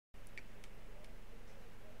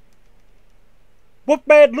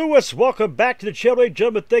Wolfman Lewis, welcome back to the channel, ladies and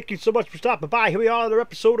gentlemen. Thank you so much for stopping by. Here we are on another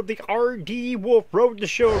episode of the RD Wolf Road the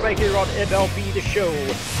Show right here on MLB The Show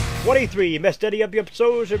 23. Missed any of the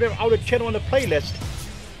episodes, remember on the channel on the playlist.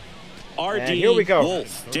 RD here we go.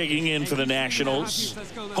 Wolf digging in for the Nationals.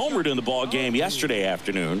 Homered in the ball game yesterday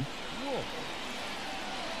afternoon.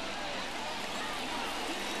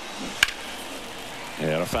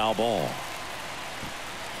 And a foul ball.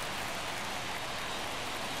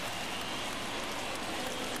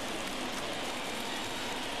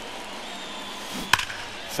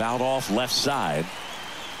 Fouled off left side.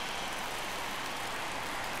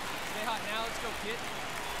 Stay hot now. Let's go,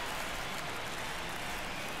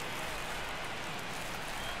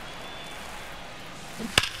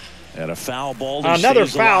 kid. And a foul ball. Another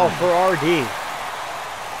foul for RD.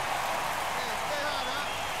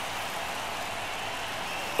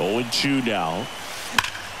 0-2 now.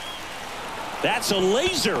 That's a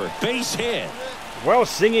laser base hit. Well,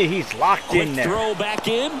 Singy, he's locked in there. Throw back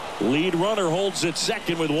in. Lead runner holds at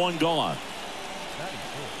second with one gone.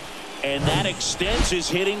 And that extends his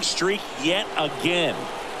hitting streak yet again.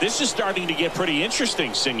 This is starting to get pretty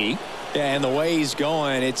interesting, Singy. Yeah, and the way he's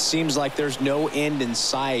going, it seems like there's no end in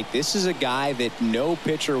sight. This is a guy that no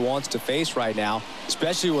pitcher wants to face right now,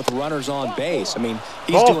 especially with runners on base. I mean,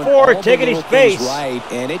 he's doing all the little things right,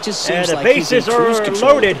 and it just seems like he's in cruise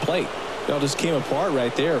control at the plate. It all just came apart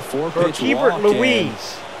right there. Four-pitch walk.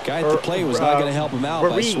 Louise. Guy at the plate was not going to help him out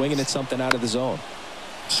by swinging at something out of the zone.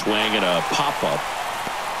 Swing and a pop-up.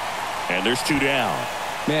 And there's two down.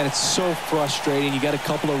 Man, it's so frustrating. You got a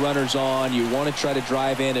couple of runners on. You want to try to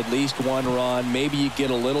drive in at least one run. Maybe you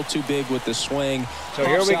get a little too big with the swing. So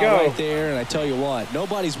here we go. Right there, and I tell you what,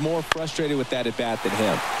 nobody's more frustrated with that at bat than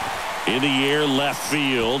him. In the air, left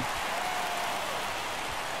field.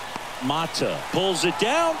 Mata pulls it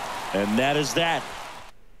down, and that is that.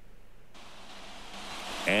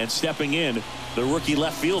 And stepping in, the rookie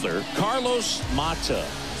left fielder, Carlos Mata.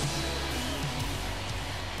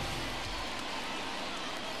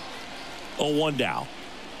 Oh, 1 down.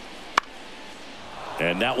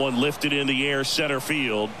 And that one lifted in the air, center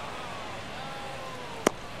field.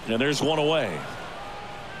 And there's one away.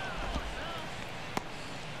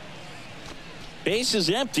 Base is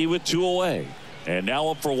empty with 2 away. And now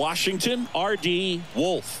up for Washington, RD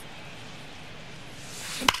Wolf.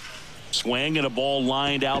 Swing and a ball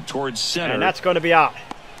lined out towards center. And that's going to be out.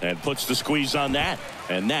 And puts the squeeze on that.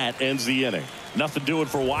 And that ends the inning. Nothing doing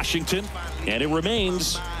for Washington. And it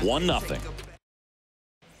remains 1-0.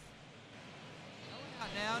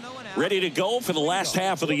 Ready to go for the last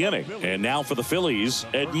half of the inning. And now for the Phillies,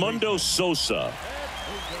 Edmundo Sosa.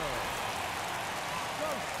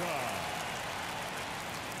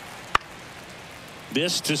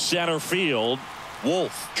 This to center field.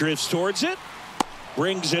 Wolf drifts towards it.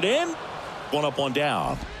 Brings it in. 1 up, 1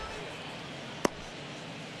 down.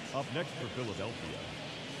 Up next for Philadelphia.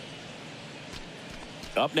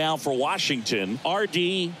 Up now for Washington,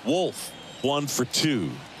 RD Wolf. 1 for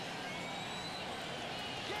 2.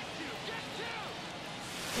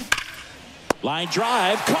 Line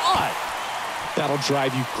drive, caught. That'll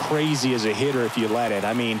drive you crazy as a hitter if you let it.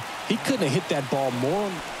 I mean, he couldn't have hit that ball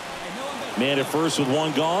more. Man at first with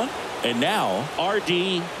 1 gone. And now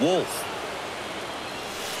RD Wolf.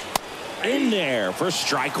 In there for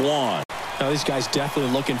strike 1. Now, these guys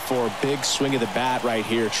definitely looking for a big swing of the bat right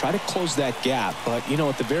here. Try to close that gap. But, you know,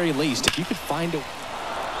 at the very least, if you could find a...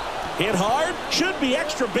 Hit hard. Should be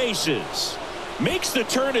extra bases. Makes the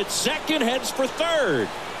turn at second. Heads for third.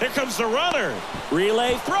 Here comes the runner.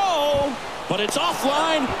 Relay throw. But it's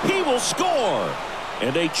offline. He will score.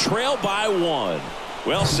 And they trail by 1.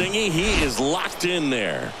 Well, Singy, he is locked in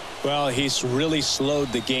there. Well, he's really slowed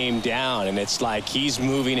the game down, and it's like he's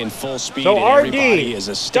moving in full speed. So and everybody is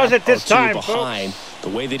a step does it this or 2 time, behind. folks. The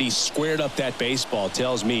way that he squared up that baseball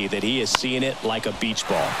tells me that he is seeing it like a beach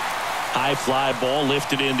ball. High fly ball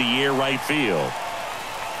lifted in the air right field.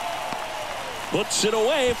 Puts it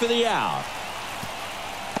away for the out.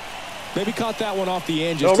 Maybe caught that one off the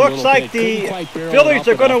end So just it looks like the Phillies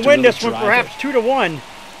are going to win this one perhaps 2-1.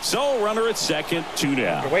 So runner at second, 2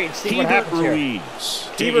 down. Wait and see what happens here.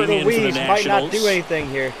 Hebert Ruiz might not do anything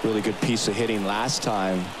here. Really good piece of hitting last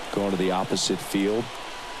time going to the opposite field.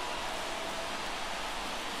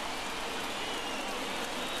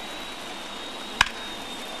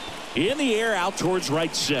 In the air out towards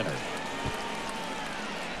right center.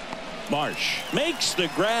 Marsh makes the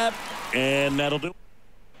grab, and that'll do.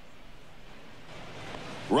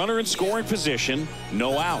 Runner in scoring position,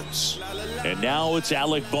 no outs. And now it's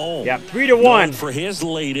Alec Bohm. Yeah, 3-1 for his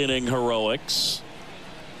late inning heroics.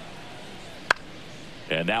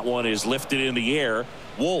 And And that one is lifted in the air.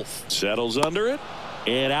 Wolf settles under it.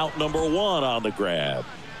 And out number 1 on the grab.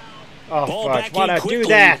 Oh, Ball fudge. back Why'd in I quickly. do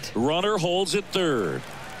that? Runner holds at third.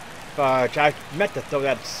 Fudge. I meant to throw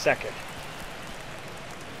that second.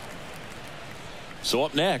 So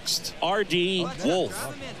up next, R.D.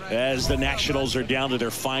 Wolf, as the Nationals are down to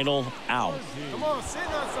their final out. Come on, sit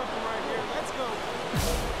on something right here. Let's go.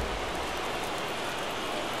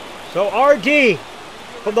 So RD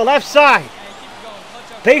from the left side.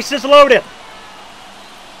 Bases loaded.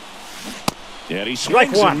 And he Strike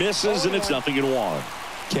swings one. and misses, and it's 0-1.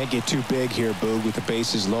 Can't get too big here, Boog, with the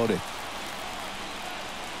bases loaded.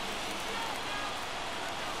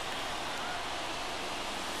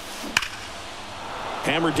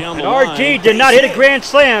 Hammered down the And line. RD did not hit a grand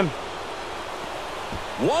slam.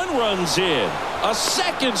 1 runs in. A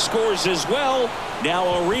second scores as well. Now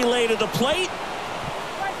a relay to the plate.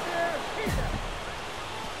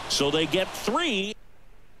 So they get 3.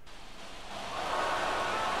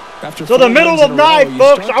 After So the 4 middle runs of in a row, night, you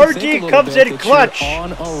folks, start to think a RD little comes bit in that you're clutch.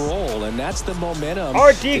 on a roll, and that's the momentum.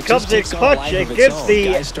 RD It comes just in takes on a clutch. life It of its gives own. the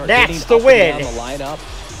Guys start Nats getting the up and win. down the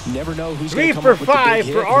lineup. Never know who's 3 going to come for up with the 5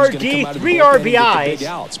 big for hit, who's gonna RD, come out of the 3 bullpen and get the RBIs. big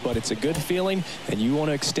outs, but it's a good feeling, and you want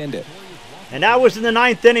to extend it. And that was in the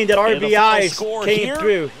 9th inning that And the final RBIs score came here,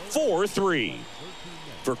 through. 4-3.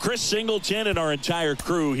 For Chris Singleton and our entire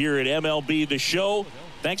crew here at MLB The Show,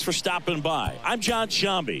 thanks for stopping by. I'm John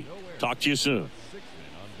Shambi. Talk to you soon.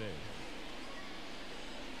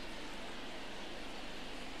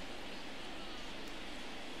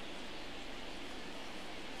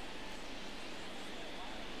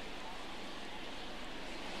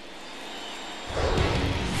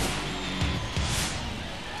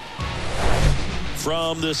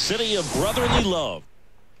 From the city of brotherly love.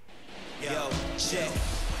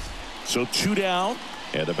 So 2 down,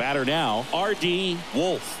 and the batter now, R.D.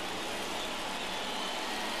 Wolf.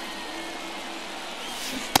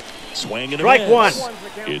 Swing and a Strike miss. 1.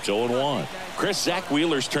 It's 0-1. Chris, Zach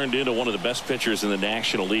Wheeler's turned into one of the best pitchers in the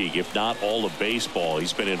National League, if not all of baseball.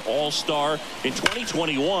 He's been an all-star. In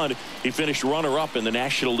 2021, he finished runner-up in the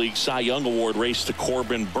National League Cy Young Award race to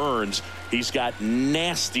Corbin Burns. He's got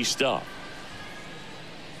nasty stuff.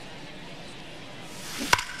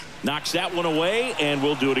 Knocks that one away, and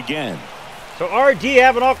we'll do it again. So RD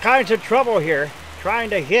having all kinds of trouble here,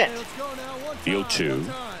 trying to hit. The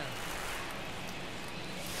 0-2.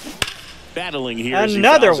 Battling here as he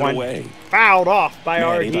Another fouls it one away. fouled off by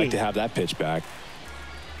Man, RD. he'd like to have that pitch back.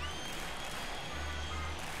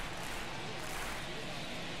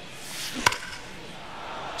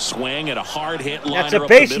 Swing and a hard hit liner. That's a up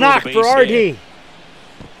base the middle knock of the for base hit. RD.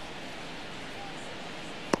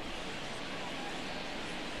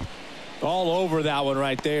 All over that one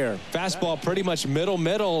right there. Fastball pretty much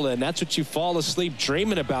middle, and that's what you fall asleep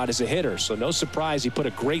dreaming about as a hitter. So no surprise he put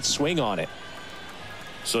a great swing on it.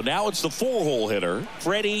 So now it's the 4-hole hitter,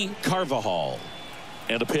 Freddie Carvajal.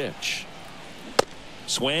 And a pitch.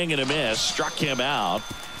 Swing and a miss. Struck him out.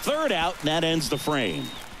 3rd out, and that ends the frame.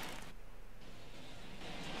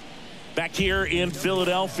 Back here in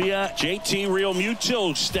Philadelphia, JT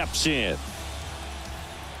Realmuto steps in.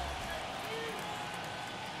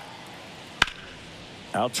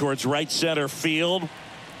 Out towards right center field.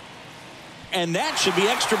 And that should be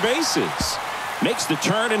extra bases. Makes the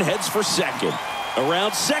turn and heads for second.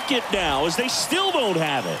 Around second now as they still don't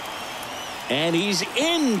have it. And he's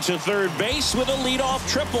into third base with a leadoff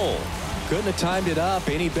triple. Couldn't have timed it up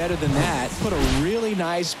any better than that. Put a really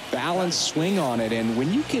nice balanced swing on it. And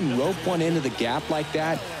when you can rope one into the gap like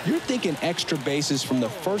that, you're thinking extra bases from the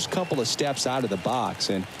first couple of steps out of the box.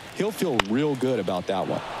 And he'll feel real good about that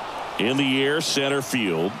one. In the air, center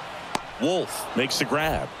field. Wolf makes the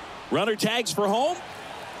grab. Runner tags for home.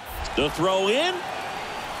 The throw in.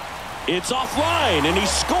 It's offline, and he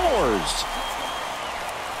scores.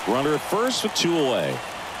 Runner at first with 2 away.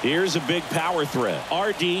 Here's a big power threat.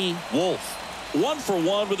 R.D. Wolf. 1 for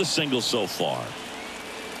 1 with a single so far.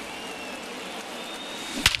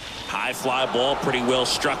 High fly ball, pretty well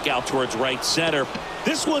struck out towards right center.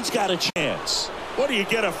 This one's got a chance. What do you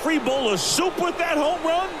get, a free bowl of soup with that home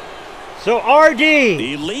run? So RD.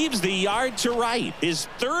 He leaves the yard to right. His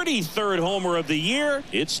 33rd homer of the year.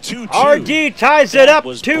 It's 2-2. RD ties it up.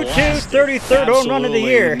 was 2-2, blasted. 33rd home run of the Absolutely,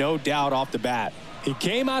 year. no doubt off the bat. He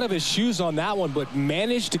came out of his shoes on that one, but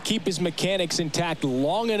managed to keep his mechanics intact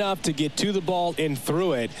long enough to get to the ball and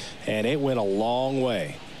through it, and it went a long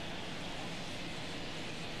way.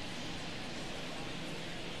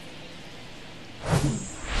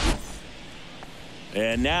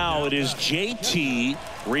 And now it is JT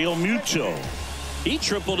Realmuto. He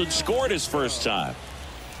tripled and scored his first time.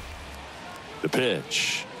 The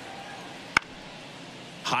pitch.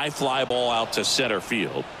 High fly ball out to center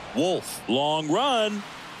field. Wolf, long run.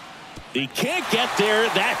 He can't get there.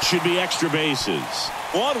 That should be extra bases.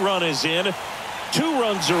 1 run is in. 2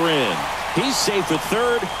 runs are in. He's safe at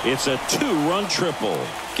third. It's a 2-run triple.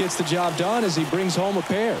 Gets the job done as he brings home a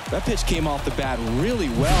pair. That pitch came off the bat really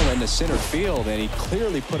well into center field, and he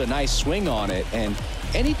clearly put a nice swing on it. And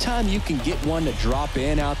anytime you can get one to drop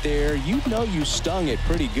in out there, you know you stung it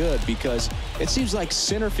pretty good, because it seems like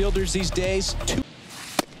center fielders these days.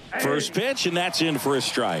 First pitch, and that's in for a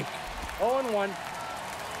strike. 0-1.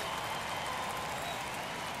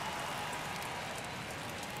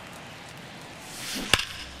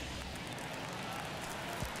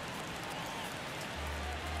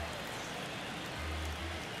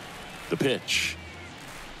 The pitch.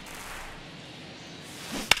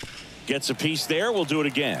 Gets a piece there. We'll do it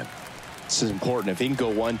again. This is important. If he can go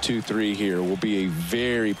 1, 2, 3 here, will be a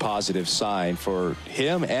very positive sign for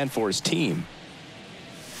him and for his team.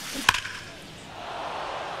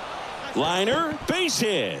 Liner, base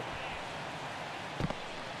hit.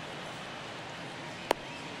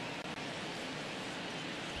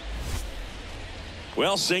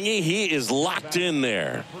 Well, Singy, he is locked in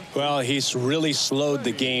there. Well, he's really slowed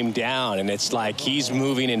the game down, and it's like he's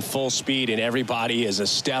moving in full speed and everybody is a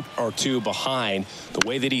step or 2 behind. The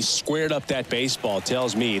way that he squared up that baseball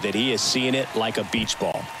tells me that he is seeing it like a beach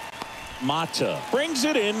ball. Mata brings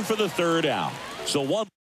it in for the 3rd out. So 1.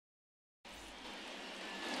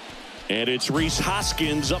 And it's Rhys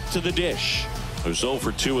Hoskins up to the dish. Who's 0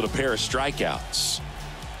 for 2 with a pair of strikeouts.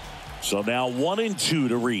 So now 1 and 2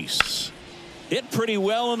 to Rhys. Hit pretty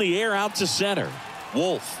well in the air out to center.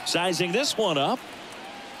 Wolf sizing this one up.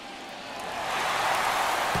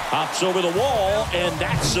 Hops over the wall, and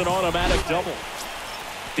that's an automatic double.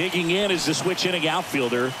 Digging in is the switch inning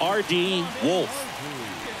outfielder, R.D. Wolf.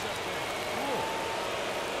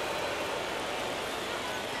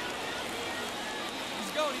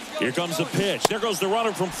 Here comes the pitch. There goes the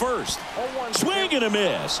runner from first. Swing and a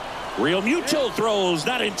miss. Real Muto throws,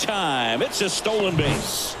 not in time. It's a stolen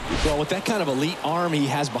base. Well, with that kind of elite arm he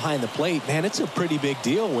has behind the plate, man, it's a pretty big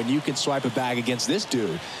deal when you can swipe a bag against this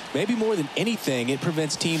dude. Maybe more than anything, it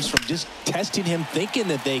prevents teams from just testing him, thinking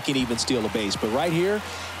that they can even steal a base. But right here,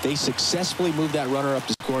 they successfully moved that runner up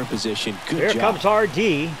to scoring position. Good job. Here comes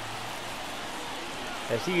RD.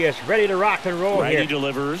 As he is ready to rock and roll Righty here.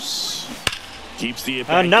 delivers. Keeps the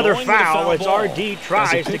Another going foul as ball. RD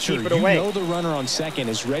tries to keep it away. You know the runner on second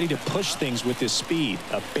is ready to push things with his speed.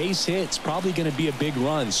 A base hit's probably going to be a big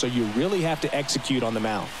run, so you really have to execute on the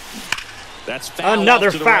mound. That's foul another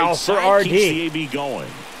off to the foul right for side. RD. Keeps the AB going.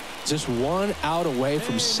 Just 1 out away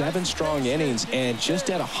from 7 strong innings and just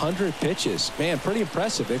at 100 pitches. Man, pretty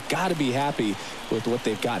impressive. They've got to be happy with what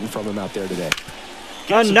they've gotten from him out there today.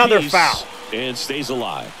 Gets another a piece foul. And stays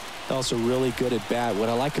alive. Also really good at bat. What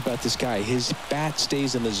I like about this guy, his bat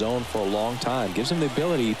stays in the zone for a long time. Gives him the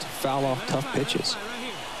ability to foul off tough pitches.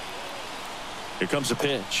 Here comes the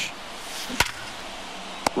pitch.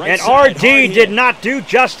 And RD did not do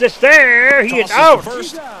justice there. He is out.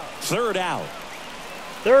 First, 3rd out.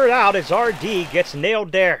 3rd out as RD gets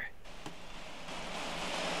nailed there.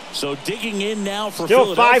 So digging in now for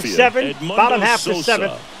Still Philadelphia. 5-7, Edmundo bottom half to Sosa.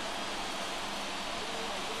 7th.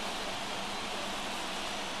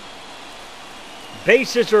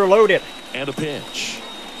 Bases are loaded. And a pitch.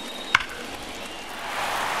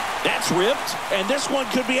 That's ripped, and this one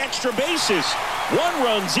could be extra bases. 1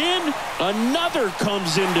 runs in, another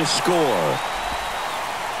comes in to score.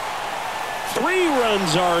 3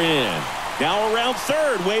 runs are in. Now around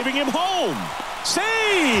 3rd, waving him home.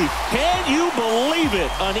 Save! Can you believe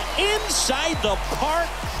it? An inside the park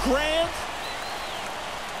grand.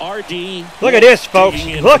 RD. Look at this, folks.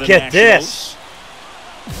 Look at this.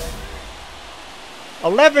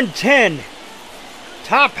 11-10.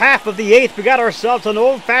 Top half of the 8th. We got ourselves an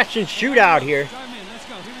old-fashioned shootout here. Let's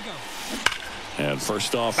go. Here we go. And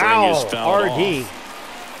first offering Foul, is fouled RD.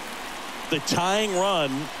 off. The tying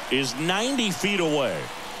run is 90 feet away.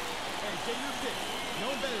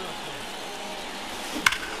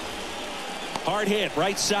 Hard hit,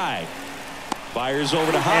 right side. Fires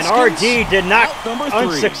over to And Hoskins. RD did not, Out number 3.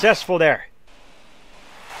 unsuccessful there.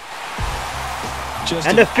 Just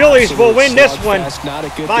And an the Phillies will absolute win this one slugfest. Not a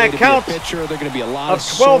good by day a to count be a pitcher. They're going to be a lot of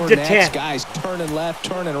of 12 to sore 10. necks, guys turning left,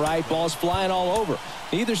 turning right, balls flying all over.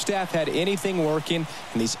 Neither staff had anything working,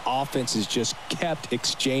 and these offenses just kept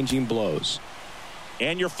exchanging blows.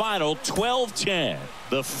 And your final 12-10.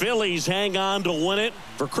 The Phillies hang on to win it.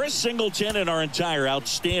 For Chris Singleton and our entire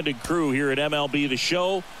outstanding crew here at MLB The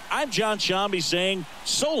Show, I'm John Shambi saying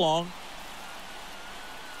so long.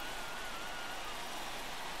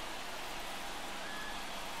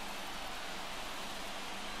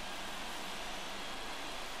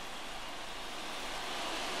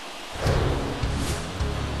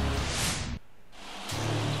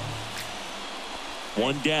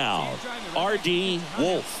 One down. R.D.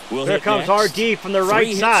 Wolf will Here hit comes next. R.D. from the right 3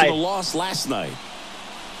 hits side. for the loss last night.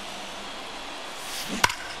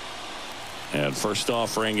 And first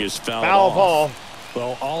offering is foul ball.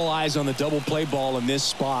 Well, all eyes on the double play ball in this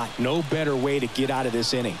spot. No better way to get out of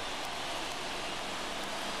this inning.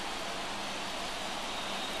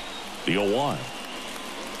 The 0-1.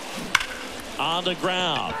 On the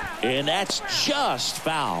ground. And that's just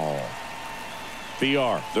foul.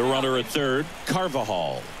 VR, the runner at third.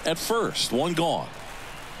 Carvajal at first. One gone.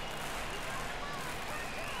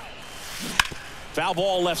 Foul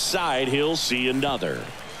ball left side. He'll see another.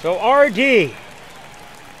 So RD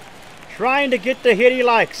trying to get the hit he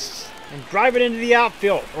likes and drive it into the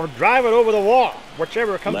outfield or drive it over the wall,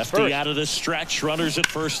 whichever comes Lefty first. out of the stretch. Runners at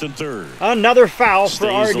first and third. Another foul for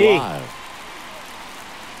Stays RD. alive.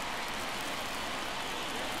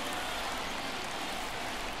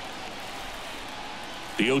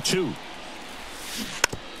 The 0-2.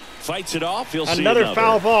 Fights it off. He'll see Another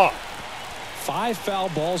foul ball. 5 foul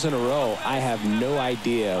balls in a row. I have no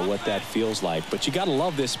idea what that feels like, but you got to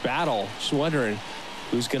love this battle. Just wondering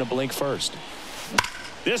who's going to blink first.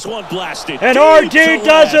 This one blasted. And RD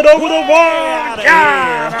does it over the wall.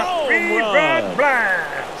 God, a three-run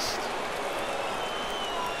blast.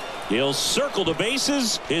 He'll circle the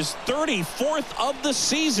bases. His 34th of the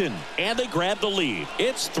season. And they grab the lead.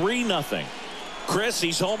 It's 3-0. Chris,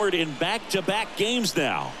 he's homered in back-to-back games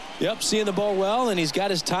now. Yep, seeing the ball well, and he's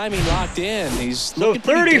got his timing locked in. He's So looking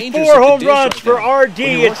pretty 34 dangerous at the home dish runs right for now. RD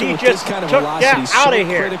When you're as he working with just this kind of took velocity, that it's out so of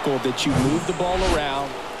here. critical that you move the ball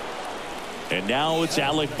around. And now it's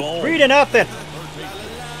Alec Bohm. 3-0.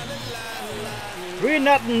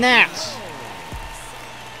 3-0 Nats.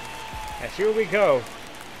 Yes, here we go.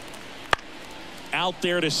 Out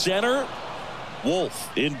there to center.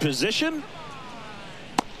 Wolf in position.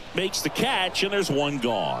 Makes the catch, and there's one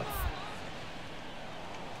gone.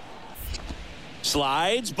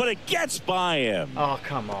 Slides, but it gets by him. Oh,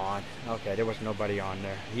 come on. Okay, there was nobody on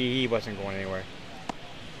there. He wasn't going anywhere.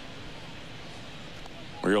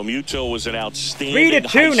 Real Muto was an outstanding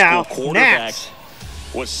 3-2 now. quarterback. Nats.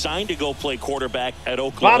 Was signed to go play quarterback at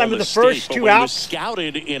Oklahoma Bottom of the State, first, but 2 when he was outs.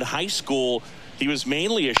 scouted in high school, he was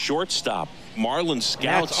mainly a shortstop. Marlin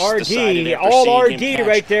scouts That's decided RD. after All seeing RD him catch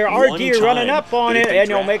right there. one RD running time up on that it, if they and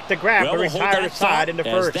he'll draft- make the grab Well, to we'll hold retire that side thought in the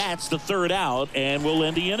as first. that's the third out, and we'll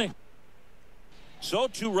end the inning. So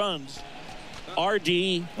 2 runs.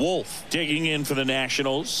 RD Wolf digging in for the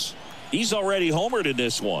Nationals. He's already homered in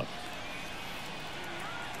this one.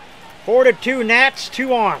 4-2 Nats,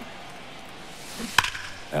 2 on.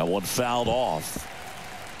 That one fouled off.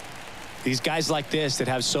 These guys like this that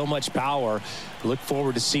have so much power, look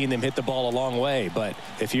forward to seeing them hit the ball a long way. But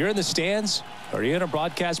if you're in the stands, or you're in a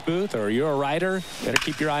broadcast booth, or you're a writer, better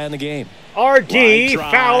keep your eye on the game. RD, Line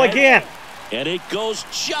drive. foul again. And it goes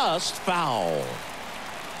just foul.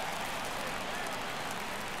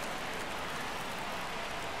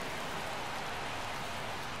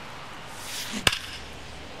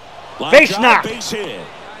 Line Base drive, knock. base hit.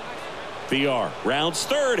 VR rounds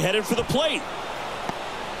third, headed for the plate.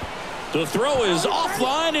 The throw is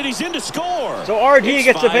offline, and he's in to score. So RD It's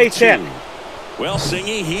gets a base 5-2. hit. Well,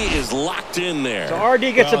 Singy, he is locked in there. So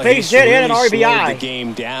RD gets a Well, base he's hit and an really slowed RBI. the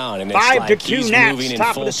game down, and it's 5-2 like he's Nats, moving in top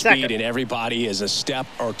of full the second. speed, and everybody is a step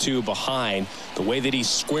or 2 behind. The way that he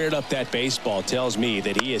squared up that baseball tells me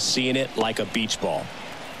that he is seeing it like a beach ball.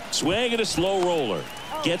 Swing and a slow roller.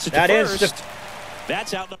 Gets it to That is first. the-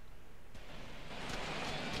 That's out.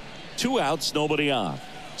 2 outs, nobody on.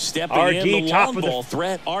 Stepping RD in the top long of the- ball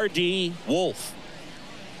threat, RD Wolf.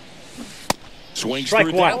 Swings Strike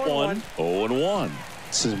through one. that one. 0-1.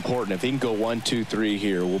 This is important. If he can go 1-2-3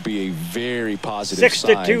 here, will be a very positive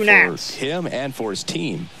 6-2 sign Nats. for him and for his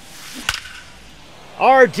team.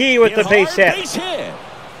 RD with the Hit base hard, hit. base hit.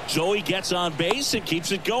 Joey gets on base and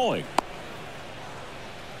keeps it going.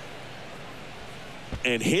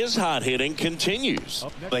 And his hot hitting continues.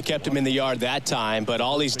 They kept him in the yard that time, but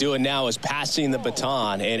all he's doing now is passing the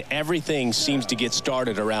baton, and everything seems to get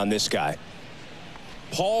started around this guy.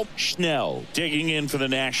 Paul Schnell digging in for the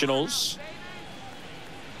Nationals.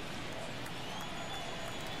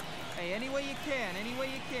 Hey, any way you can, any way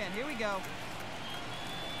you can. Here we go.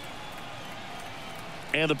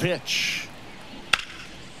 And the pitch.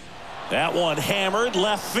 That one hammered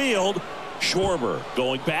left field. Schwarber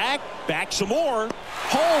going back some more.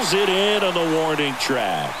 Pulls it in on the warning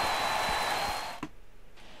track.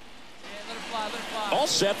 All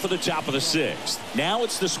set for the top of the 6th. Now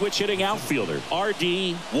it's the switch hitting outfielder,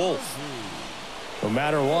 RD Wolf. No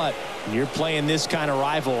matter what, when you're playing this kind of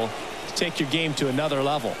rival, take your game to another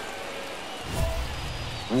level.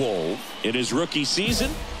 Wolf, in his rookie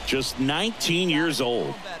season, just 19 years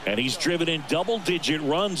old. And he's driven in double-digit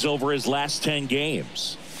runs over his last 10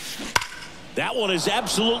 games. That one is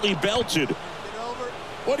absolutely belted.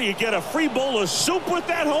 What do you get, a free bowl of soup with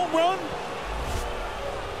that home run?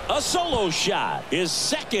 A solo shot, his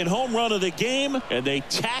second home run of the game, and they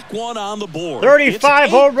tack one on the board. 35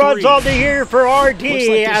 home runs on the year for RD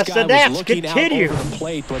as the Nats continue.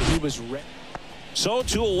 So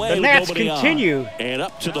 2 away. The Nats continue. And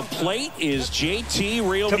up to the plate is JT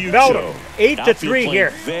Realmuto. Realmuto. 8-3 here.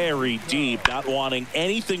 Very deep, not wanting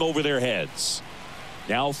anything over their heads.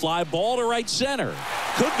 Now fly ball to right center.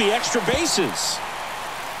 Could be extra bases.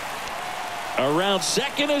 Around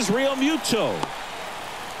second is Realmuto.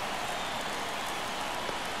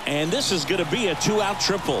 And this is going to be a 2-out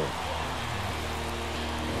triple.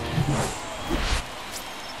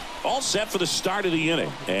 All set for the start of the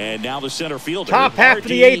inning. And now the center fielder. Top half of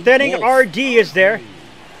the 8th inning. Wolf. RD is there.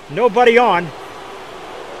 Nobody on.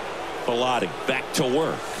 Bilotti back to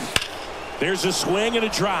work. There's a swing and a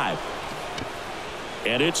drive.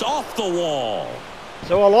 And it's off the wall.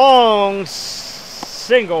 So a long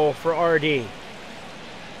single for RD.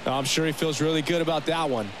 I'm sure he feels really good about that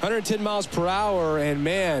one. 110 miles per hour, and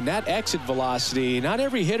man, that exit velocity, not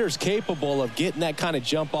every hitter's capable of getting that kind of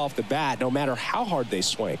jump off the bat, no matter how hard they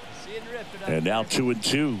swing. And now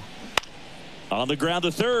 2-2. On the ground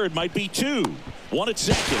to third, might be 2. 1 at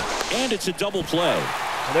second, and it's a double play.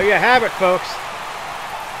 So there you have it, folks.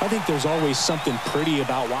 I think there's always something pretty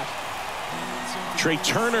about watching. Trey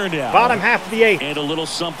Turner now. Bottom half of the 8th. And a little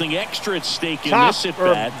something extra at stake in Top this at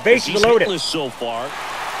bat. bases loaded. He's hitless so far.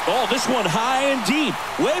 Oh, this one high and deep.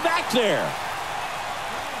 Way back there.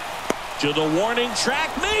 To the warning track.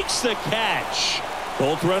 Makes the catch.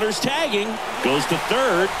 Both runners tagging. Goes to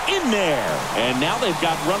third. In there. And now they've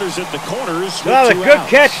got runners at the corners. Well, a good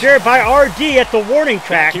catch there by RD at the warning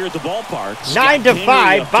track. Back here at the ballpark.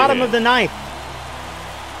 9-5. Bottom of the 9th.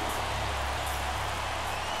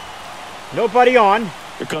 Nobody on.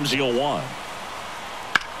 Here comes the 0-1.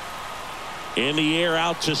 In the air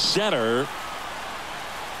out to center.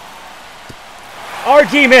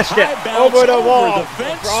 RD missed it. Over the wall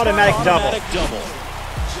for automatic double.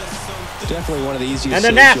 Definitely one of the easiest. And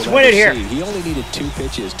the Nats win it here. He only needed 2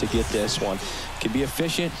 pitches to get this one. Can be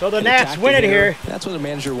efficient. So the Nats win it here. That's what the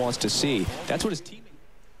manager wants to see. That's what his team.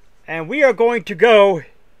 And we are going to go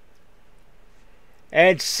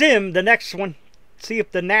and sim the next one. See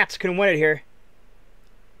if the Nats can win it here.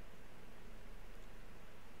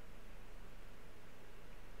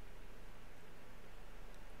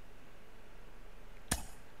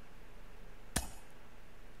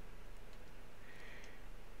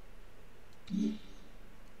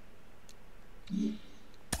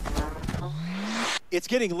 It's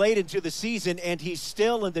getting late into the season, and he's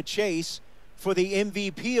still in the chase for the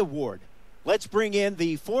MVP award. Let's bring in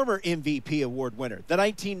the former MVP award winner, the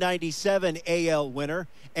 1997 AL winner,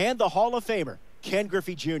 and the Hall of Famer, Ken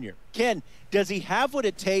Griffey Jr. Ken, does he have what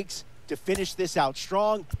it takes to finish this out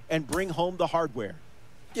strong and bring home the hardware?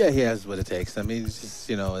 Yeah, he has what it takes. I mean, it's just,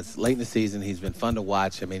 it's late in the season. He's been fun to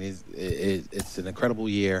watch. I mean, it's an incredible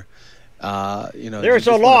year. There's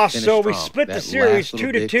a loss, so we split the series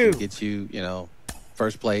 2-2. Get you,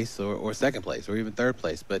 first place or second place or even third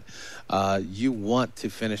place. But you want to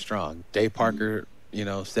finish strong. Dave Parker,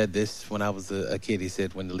 said this when I was a kid. He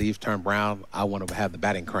said, when the leaves turn brown, I want to have the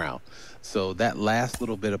batting crown. So that last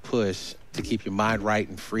little bit of push to keep your mind right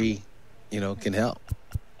and free, can help.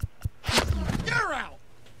 You're out.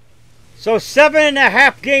 So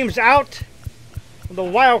 7.5 games out of the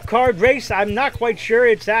wild card race. I'm not quite sure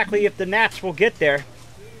exactly if the Nats will get there.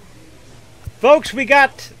 Folks, we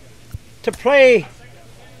got to play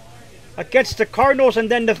against the Cardinals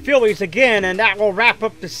and then the Phillies again, and that will wrap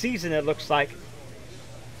up the season, it looks like.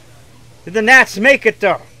 Did the Nats make it,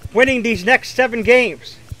 though? Winning these next 7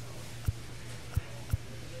 games.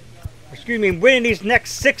 Excuse me, winning these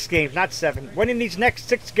next 6 games, not 7. Winning these next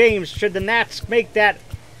 6 games, should the Nats make that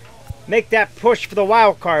push for the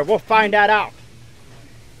wild card? We'll find that out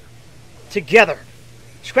together.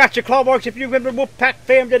 Scratch your claw marks if you're a member of Wolfpack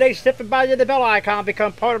fam today. Sniffing by the bell icon.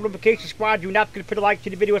 Become part of the notification squad. Do not forget to put a like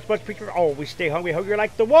to the video. It's much appreciated. Always stay hungry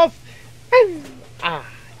like the wolf. Ah.